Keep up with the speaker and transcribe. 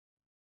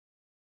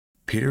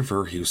Peter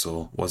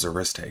Verhulsel was a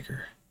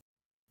risk-taker.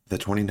 The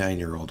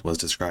 29-year-old was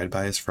described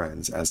by his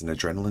friends as an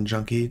adrenaline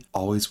junkie,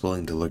 always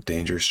willing to look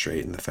danger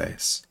straight in the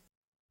face.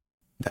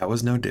 That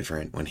was no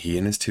different when he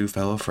and his two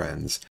fellow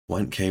friends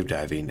went cave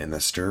diving in the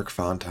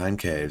Sterkfontein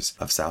Caves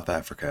of South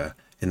Africa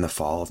in the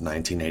fall of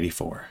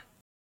 1984.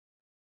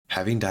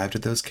 Having dived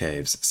at those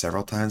caves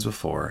several times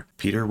before,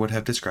 Peter would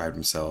have described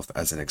himself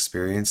as an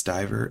experienced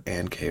diver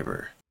and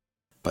caver.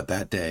 But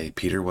that day,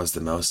 Peter was the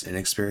most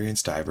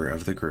inexperienced diver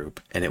of the group,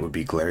 and it would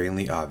be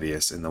glaringly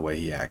obvious in the way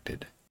he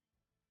acted.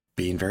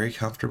 Being very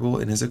comfortable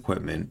in his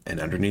equipment and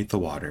underneath the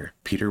water,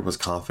 Peter was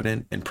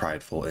confident and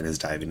prideful in his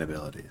diving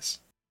abilities.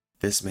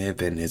 This may have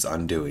been his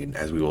undoing,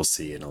 as we will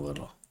see in a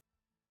little.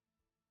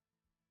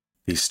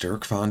 The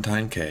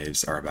Sterkfontein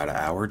Caves are about an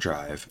hour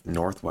drive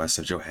northwest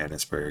of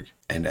Johannesburg,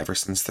 and ever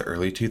since the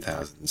early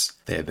 2000s,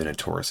 they have been a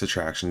tourist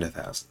attraction to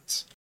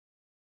thousands.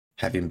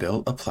 Having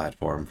built a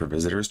platform for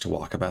visitors to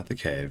walk about the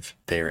cave,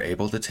 they are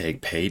able to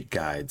take paid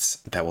guides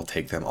that will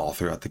take them all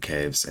throughout the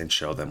caves and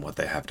show them what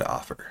they have to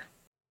offer.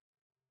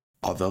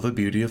 Although the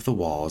beauty of the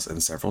walls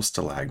and several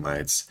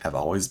stalagmites have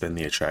always been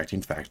the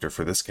attracting factor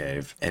for this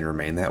cave, and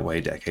remain that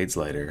way decades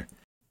later,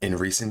 in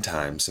recent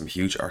times some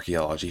huge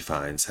archaeology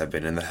finds have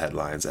been in the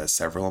headlines as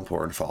several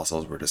important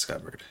fossils were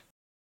discovered.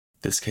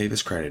 This cave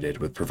is credited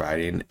with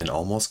providing an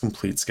almost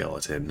complete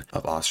skeleton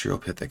of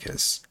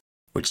Australopithecus,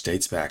 which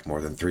dates back more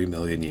than 3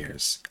 million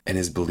years, and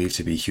is believed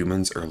to be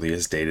humans'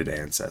 earliest dated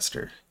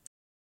ancestor.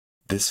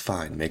 This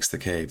find makes the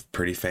cave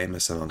pretty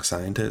famous among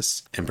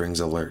scientists and brings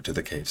alert to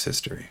the cave's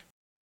history.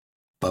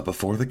 But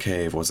before the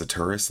cave was a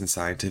tourist and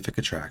scientific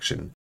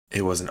attraction,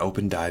 it was an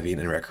open diving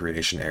and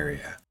recreation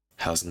area,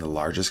 housing the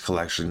largest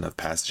collection of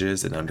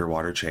passages and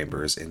underwater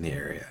chambers in the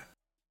area.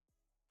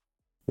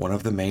 One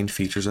of the main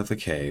features of the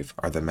cave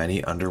are the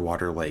many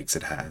underwater lakes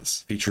it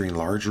has, featuring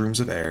large rooms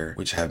of air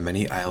which have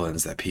many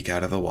islands that peek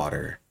out of the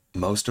water,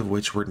 most of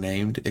which were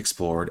named,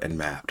 explored, and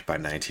mapped by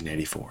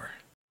 1984.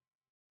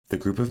 The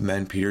group of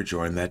men Peter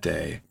joined that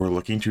day were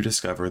looking to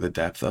discover the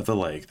depth of the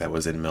lake that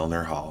was in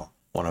Milner Hall,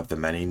 one of the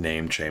many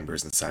named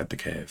chambers inside the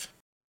cave.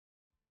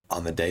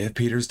 On the day of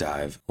Peter's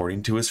dive,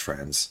 according to his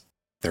friends,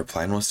 their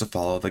plan was to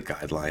follow the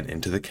guideline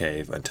into the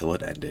cave until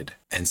it ended,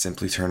 and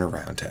simply turn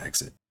around to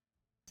exit.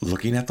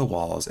 Looking at the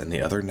walls and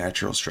the other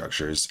natural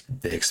structures,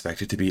 they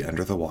expected to be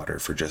under the water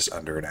for just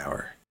under an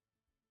hour.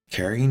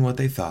 Carrying what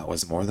they thought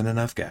was more than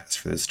enough gas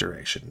for this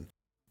duration,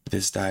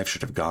 this dive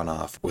should have gone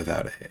off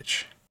without a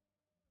hitch.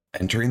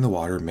 Entering the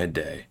water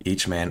midday,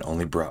 each man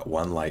only brought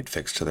one light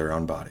fixed to their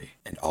own body,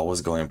 and all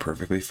was going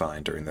perfectly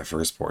fine during the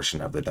first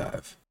portion of the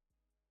dive.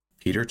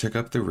 Peter took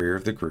up the rear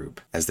of the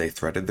group as they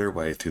threaded their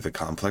way through the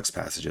complex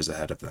passages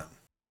ahead of them.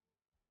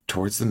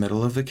 Towards the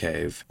middle of the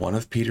cave, one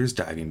of Peter's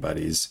diving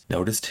buddies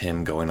noticed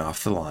him going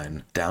off the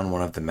line down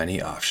one of the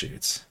many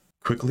offshoots.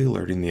 Quickly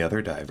alerting the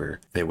other diver,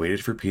 they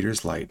waited for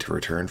Peter's light to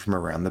return from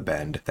around the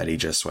bend that he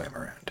just swam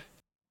around.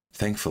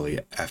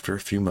 Thankfully, after a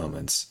few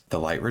moments, the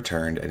light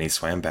returned and he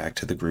swam back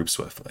to the group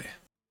swiftly.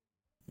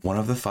 One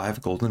of the 5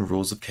 golden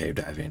rules of cave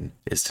diving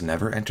is to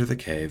never enter the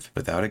cave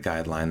without a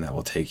guideline that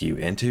will take you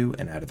into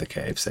and out of the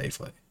cave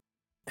safely.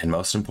 And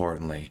most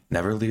importantly,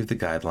 never leave the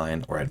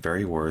guideline or at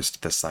very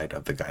worst, the sight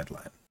of the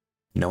guideline.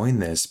 Knowing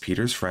this,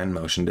 Peter's friend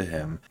motioned to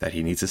him that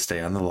he needs to stay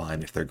on the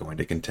line if they're going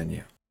to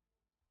continue.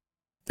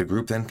 The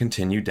group then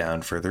continued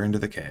down further into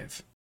the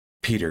cave.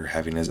 Peter,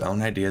 having his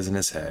own ideas in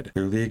his head,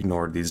 clearly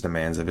ignored these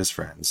demands of his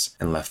friends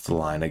and left the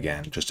line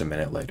again just a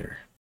minute later.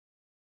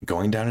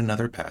 Going down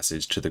another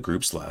passage to the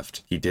group's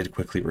left, he did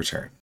quickly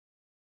return.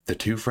 The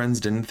two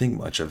friends didn't think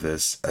much of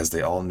this, as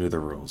they all knew the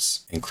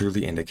rules, and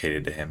clearly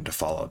indicated to him to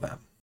follow them.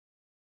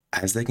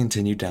 As they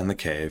continued down the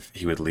cave,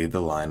 he would lead the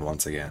line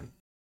once again.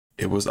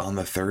 It was on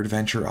the third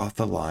venture off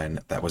the line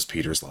that was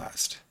Peter's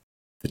last.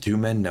 The two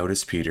men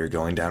noticed Peter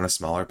going down a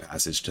smaller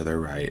passage to their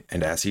right,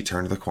 and as he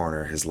turned the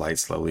corner, his light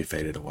slowly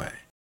faded away.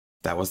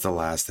 That was the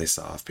last they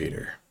saw of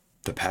Peter.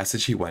 The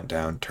passage he went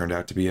down turned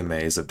out to be a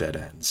maze of dead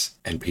ends,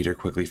 and Peter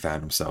quickly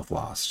found himself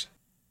lost.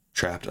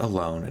 Trapped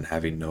alone and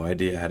having no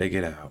idea how to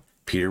get out,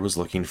 Peter was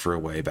looking for a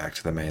way back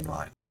to the main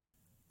line.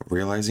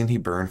 Realizing he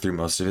burned through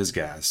most of his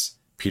gas,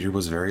 Peter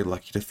was very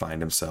lucky to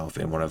find himself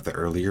in one of the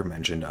earlier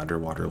mentioned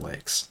underwater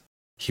lakes.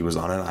 He was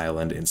on an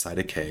island inside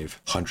a cave,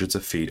 hundreds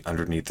of feet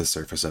underneath the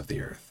surface of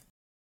the earth.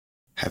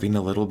 Having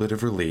a little bit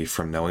of relief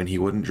from knowing he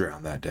wouldn't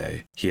drown that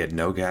day, he had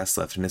no gas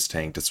left in his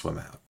tank to swim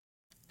out.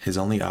 His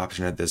only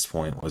option at this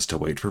point was to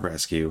wait for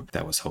rescue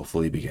that was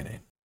hopefully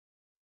beginning.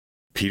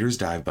 Peter's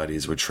dive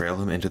buddies would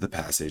trail him into the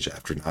passage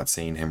after not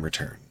seeing him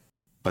return,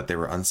 but they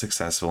were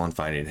unsuccessful in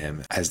finding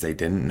him as they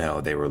didn't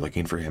know they were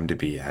looking for him to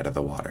be out of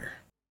the water.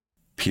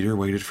 Peter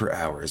waited for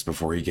hours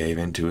before he gave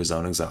in to his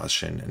own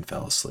exhaustion and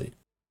fell asleep.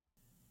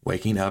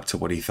 Waking up to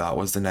what he thought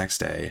was the next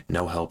day,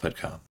 no help had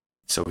come,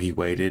 so he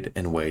waited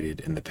and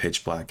waited in the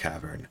pitch-black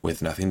cavern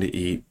with nothing to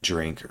eat,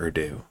 drink, or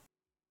do.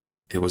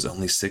 It was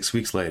only 6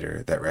 weeks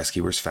later that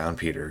rescuers found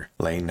Peter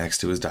laying next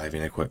to his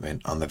diving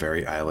equipment on the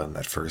very island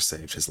that first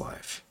saved his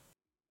life.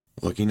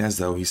 Looking as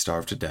though he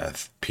starved to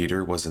death,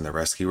 Peter was, in the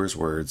rescuers'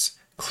 words,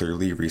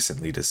 clearly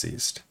recently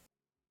deceased.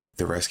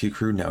 The rescue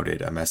crew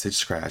noted a message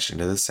scratched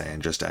into the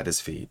sand just at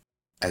his feet.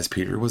 As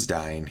Peter was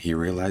dying, he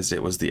realized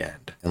it was the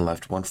end, and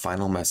left one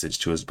final message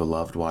to his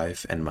beloved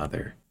wife and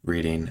mother,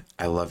 reading,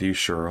 "I love you,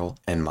 Cheryl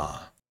and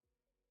Ma."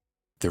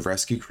 The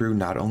rescue crew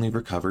not only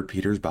recovered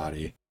Peter's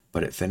body,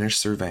 but it finished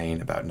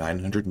surveying about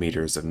 900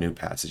 meters of new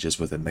passages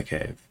within the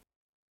cave.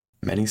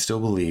 Many still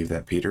believe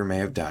that Peter may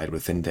have died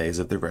within days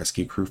of the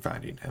rescue crew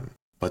finding him,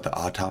 but the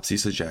autopsy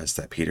suggests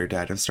that Peter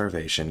died of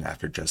starvation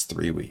after just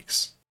 3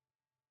 weeks.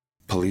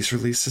 Police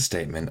released a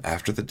statement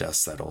after the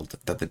dust settled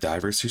that the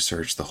divers who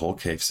searched the whole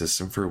cave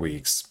system for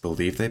weeks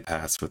believe they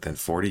passed within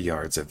 40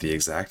 yards of the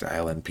exact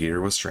island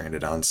Peter was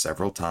stranded on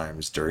several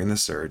times during the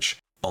search,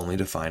 only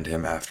to find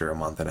him after a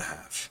month and a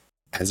half.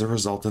 As a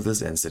result of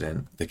this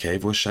incident, the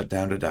cave was shut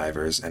down to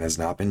divers and has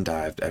not been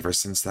dived ever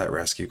since that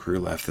rescue crew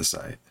left the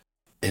site.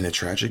 In a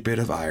tragic bit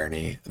of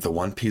irony, the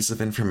one piece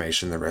of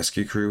information the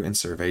rescue crew and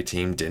survey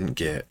team didn't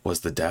get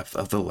was the depth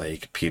of the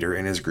lake Peter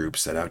and his group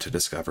set out to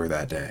discover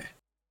that day.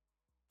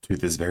 To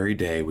this very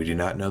day, we do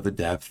not know the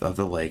depth of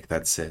the lake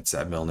that sits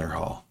at Milner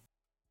Hall.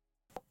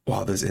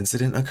 While this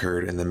incident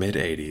occurred in the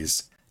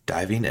mid-80s,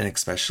 diving and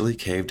especially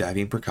cave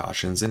diving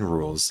precautions and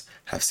rules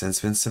have since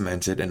been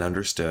cemented and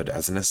understood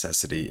as a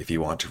necessity if you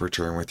want to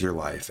return with your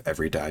life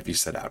every dive you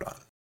set out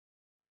on.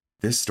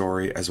 This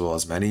story, as well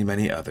as many,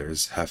 many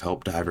others, have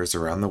helped divers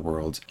around the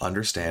world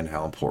understand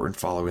how important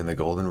following the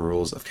golden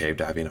rules of cave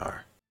diving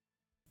are.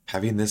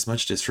 Having this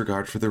much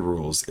disregard for the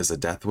rules is a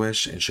death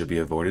wish and should be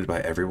avoided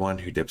by everyone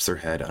who dips their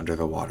head under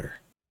the water.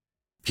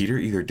 Peter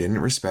either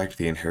didn't respect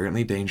the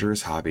inherently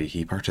dangerous hobby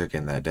he partook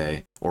in that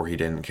day, or he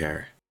didn't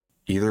care.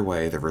 Either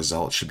way, the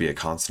result should be a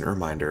constant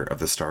reminder of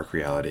the stark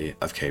reality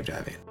of cave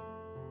diving.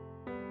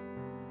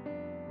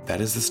 That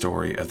is the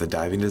story of the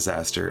diving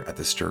disaster at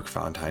the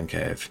Sturkfontein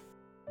Cave.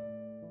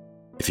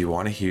 If you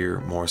want to hear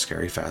more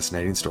scary,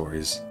 fascinating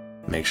stories,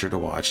 make sure to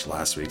watch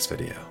last week's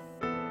video.